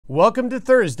Welcome to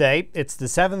Thursday. It's the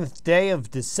 7th day of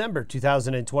December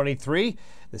 2023.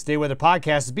 This Day Weather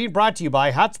Podcast is being brought to you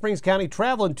by Hot Springs County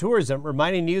Travel and Tourism,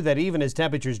 reminding you that even as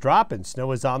temperatures drop and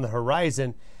snow is on the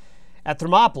horizon, at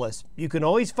Thermopolis, you can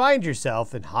always find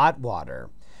yourself in hot water.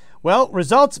 Well,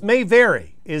 results may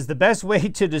vary is the best way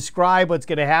to describe what's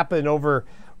going to happen over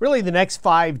really the next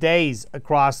 5 days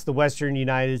across the western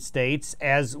United States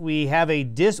as we have a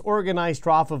disorganized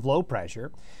trough of low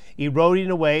pressure eroding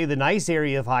away the nice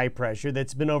area of high pressure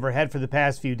that's been overhead for the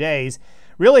past few days.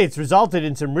 Really, it's resulted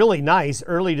in some really nice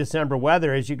early December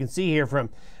weather, as you can see here from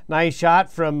nice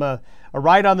shot from a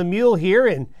ride on the mule here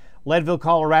in Leadville,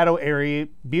 Colorado area.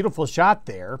 Beautiful shot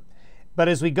there. But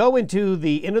as we go into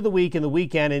the end of the week and the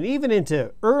weekend and even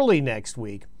into early next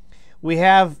week, we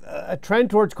have a trend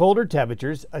towards colder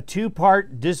temperatures, a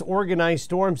two-part disorganized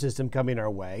storm system coming our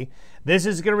way. This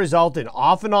is going to result in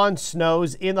off and on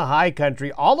snows in the high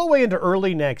country all the way into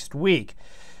early next week.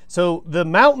 So the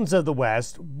mountains of the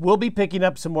west will be picking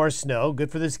up some more snow. Good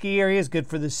for the ski areas, good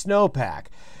for the snowpack.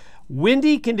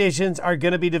 Windy conditions are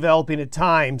going to be developing at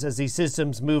times as these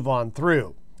systems move on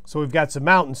through. So we've got some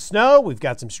mountain snow, we've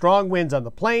got some strong winds on the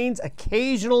plains.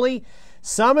 Occasionally,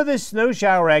 some of this snow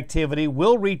shower activity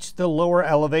will reach the lower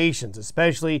elevations,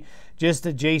 especially just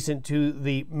adjacent to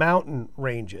the mountain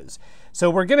ranges. So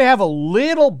we're going to have a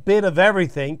little bit of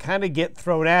everything kind of get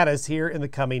thrown at us here in the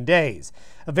coming days.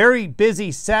 A very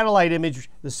busy satellite image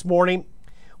this morning.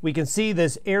 We can see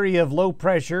this area of low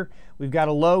pressure. We've got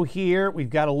a low here. We've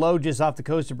got a low just off the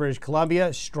coast of British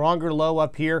Columbia. Stronger low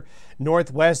up here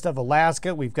northwest of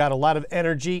Alaska. We've got a lot of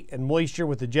energy and moisture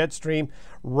with the jet stream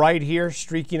right here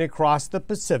streaking across the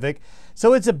Pacific.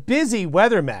 So it's a busy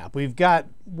weather map. We've got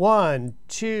 1,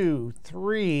 2,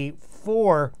 3,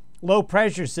 4 low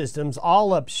pressure systems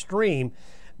all upstream.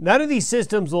 None of these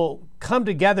systems will come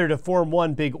together to form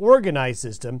one big organized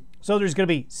system. So there's going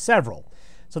to be several.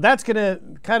 So that's going to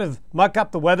kind of muck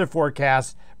up the weather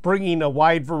forecast, bringing a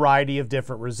wide variety of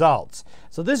different results.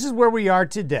 So this is where we are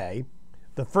today.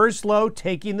 The first low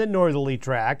taking the northerly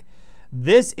track.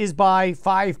 This is by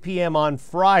 5 p.m. on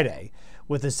Friday,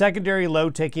 with the secondary low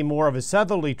taking more of a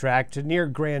southerly track to near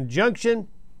Grand Junction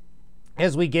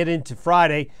as we get into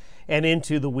Friday and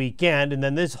into the weekend. And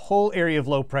then this whole area of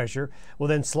low pressure will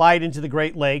then slide into the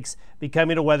Great Lakes,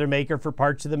 becoming a weather maker for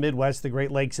parts of the Midwest, the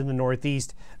Great Lakes in the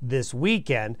Northeast this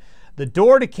weekend. The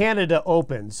door to Canada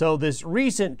opens. So this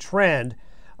recent trend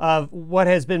of what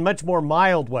has been much more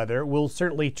mild weather will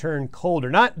certainly turn colder.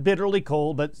 Not bitterly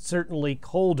cold, but certainly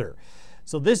colder.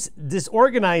 So this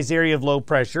disorganized area of low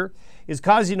pressure is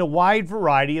causing a wide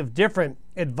variety of different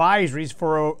advisories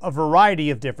for a variety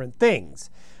of different things.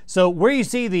 So where you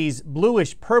see these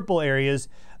bluish purple areas,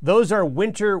 those are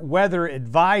winter weather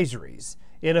advisories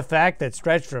in effect that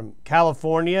stretch from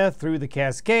California through the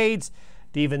Cascades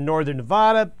to even northern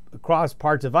Nevada, across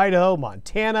parts of Idaho,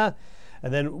 Montana.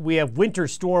 And then we have winter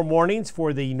storm warnings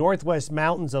for the northwest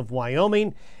mountains of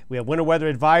Wyoming. We have winter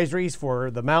weather advisories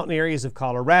for the mountain areas of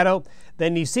Colorado.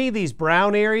 Then you see these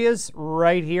brown areas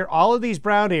right here. All of these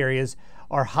brown areas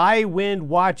are high wind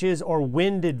watches or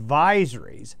wind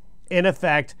advisories in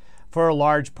effect for a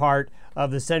large part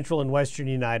of the central and western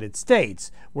United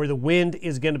States, where the wind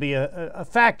is going to be a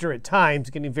factor at times,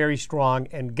 getting very strong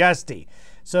and gusty.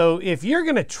 So if you're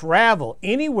going to travel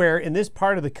anywhere in this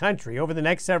part of the country over the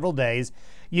next several days,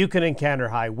 you can encounter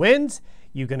high winds,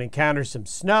 you can encounter some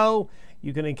snow,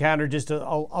 you can encounter just a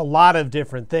lot of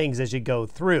different things as you go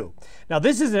through. Now,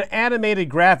 this is an animated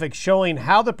graphic showing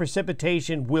how the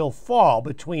precipitation will fall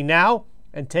between now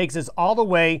and takes us all the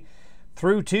way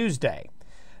through Tuesday.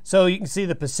 So you can see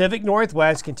the Pacific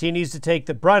Northwest continues to take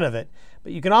the brunt of it,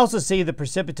 but you can also see the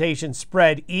precipitation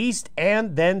spread east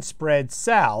and then spread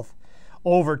south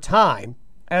over time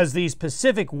as these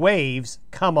Pacific waves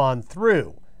come on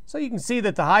through. So you can see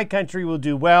that the high country will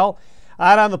do well.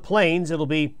 Out on the plains, it'll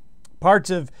be parts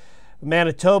of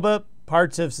Manitoba,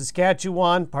 parts of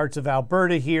Saskatchewan, parts of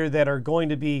Alberta here that are going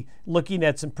to be looking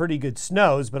at some pretty good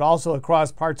snows, but also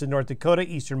across parts of North Dakota,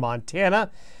 eastern Montana,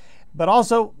 but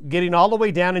also getting all the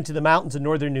way down into the mountains of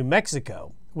northern New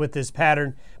Mexico with this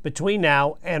pattern between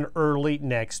now and early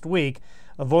next week,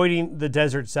 avoiding the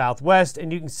desert southwest.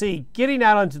 And you can see getting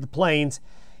out onto the plains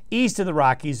east of the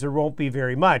Rockies, there won't be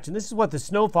very much. And this is what the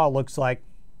snowfall looks like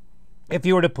if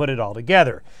you were to put it all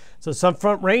together. So some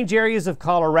front range areas of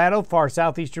Colorado, far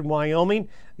southeastern Wyoming,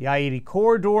 the I-80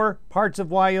 corridor, parts of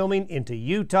Wyoming into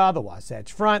Utah, the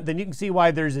Wasatch Front. Then you can see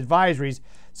why there's advisories.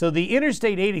 So the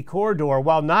Interstate 80 corridor,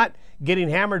 while not getting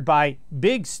hammered by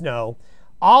big snow,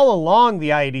 all along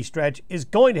the I-80 stretch is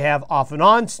going to have off and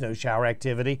on snow shower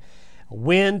activity,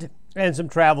 wind, and some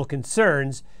travel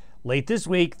concerns late this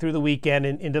week through the weekend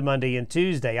and into Monday and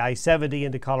Tuesday. I-70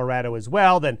 into Colorado as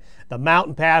well. Then the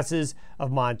mountain passes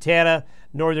of Montana,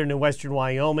 northern and western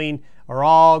Wyoming are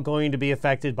all going to be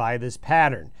affected by this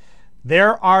pattern.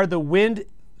 There are the wind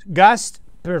gusts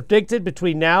predicted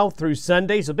between now through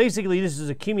Sunday. So basically, this is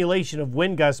accumulation of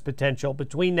wind gust potential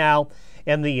between now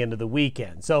and the end of the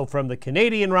weekend. So from the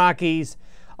Canadian Rockies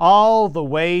all the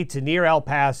way to near El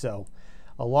Paso,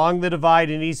 along the divide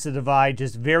and east of the divide,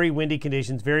 just very windy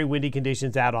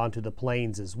conditions out onto the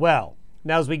plains as well.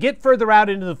 Now, as we get further out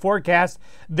into the forecast,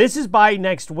 this is by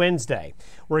next Wednesday.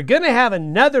 We're going to have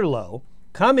another low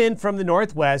come in from the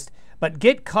northwest, but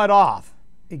get cut off.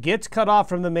 It gets cut off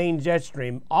from the main jet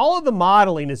stream. All of the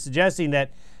modeling is suggesting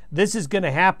that this is going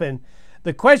to happen.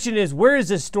 The question is, where is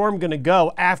this storm going to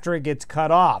go after it gets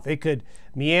cut off? It could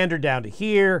meander down to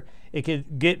here. It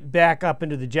could get back up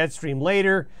into the jet stream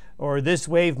later, or this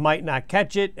wave might not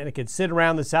catch it, and it could sit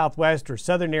around the southwest or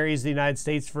southern areas of the United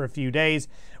States for a few days.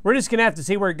 We're just going to have to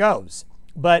see where it goes.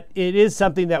 But it is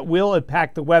something that will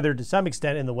impact the weather to some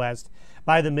extent in the west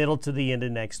by the middle to the end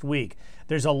of next week.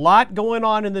 There's a lot going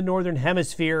on in the northern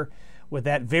hemisphere with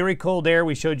that very cold air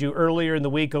we showed you earlier in the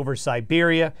week over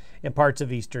Siberia and parts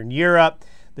of Eastern Europe.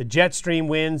 The jet stream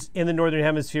winds in the northern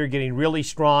hemisphere getting really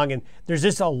strong, and there's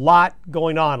just a lot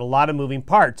going on, a lot of moving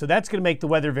parts. So that's going to make the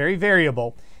weather very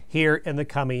variable here in the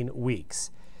coming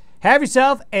weeks. Have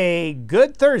yourself a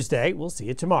good Thursday. We'll see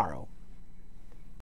you tomorrow.